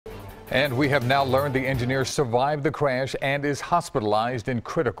And we have now learned the engineer survived the crash and is hospitalized in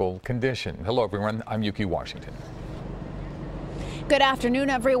critical condition. Hello, everyone. I'm Yuki Washington. Good afternoon,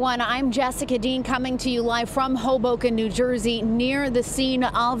 everyone. I'm Jessica Dean coming to you live from Hoboken, New Jersey, near the scene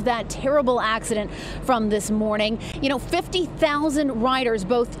of that terrible accident from this morning. 50,000 riders,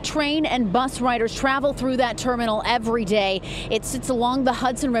 both train and bus riders, travel through that terminal every day. It sits along the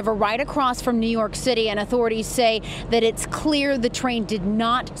Hudson River right across from New York City, and authorities say that it's clear the train did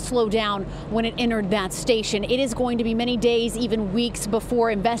not slow down when it entered that station. It is going to be many days, even weeks,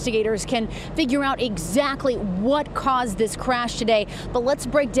 before investigators can figure out exactly what caused this crash today. But let's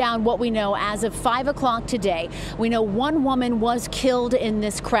break down what we know as of 5 o'clock today. We know one woman was killed in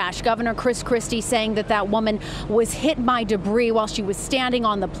this crash. Governor Chris Christie saying that that woman was hit by debris while she was standing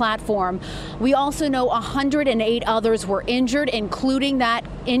on the platform. We also know 108 others were injured, including that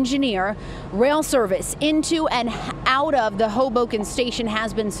engineer. Rail service into and out of the Hoboken station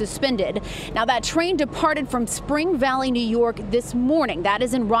has been suspended. Now, that train departed from Spring Valley, New York this morning. That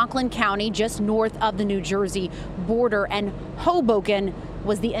is in Rockland County, just north of the New Jersey border, and Hoboken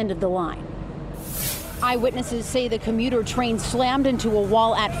was the end of the line. Eyewitnesses say the commuter train slammed into a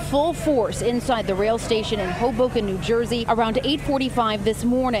wall at full force inside the rail station in Hoboken, New Jersey, around 8:45 this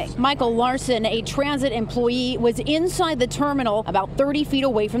morning. Michael Larson, a transit employee, was inside the terminal about 30 feet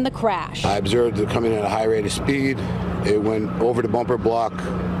away from the crash. I observed it coming at a high rate of speed. It went over the bumper block,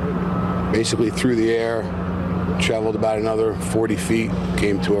 basically through the air, traveled about another 40 feet,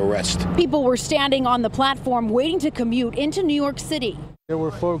 came to a rest. People were standing on the platform waiting to commute into New York City. There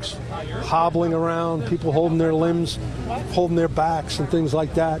were folks hobbling around, people holding their limbs, holding their backs and things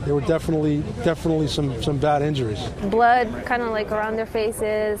like that. There were definitely some bad injuries. Blood kind of like around their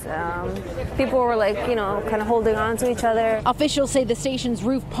faces. People were kind of holding on to each other. Officials say the station's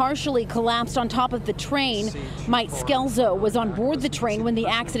roof partially collapsed on top of the train. Mike Scelzo was on board the train when the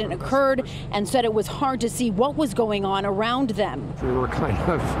accident occurred and said it was hard to see what was going on around them. We were kind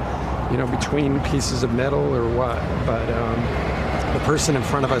of, between pieces of metal or what, but the person in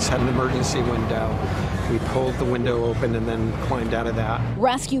front of us had an emergency window. We pulled the window open and then climbed out of that.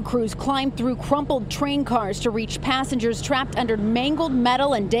 Rescue crews climbed through crumpled train cars to reach passengers trapped under mangled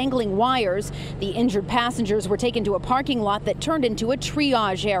metal and dangling wires. The injured passengers were taken to a parking lot that turned into a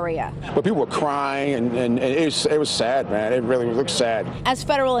triage area. But people were crying, and it was sad, man. It really looked sad. As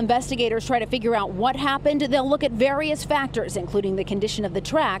federal investigators try to figure out what happened, they'll look at various factors, including the condition of the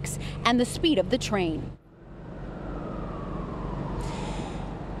tracks and the speed of the train.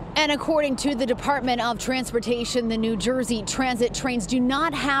 And according to the Department of Transportation, the New Jersey Transit trains do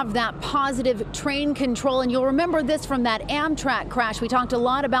not have that positive train control. And you'll remember this from that Amtrak crash. We talked a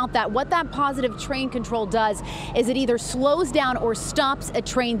lot about that. What that positive train control does is it either slows down or stops a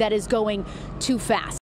train that is going too fast.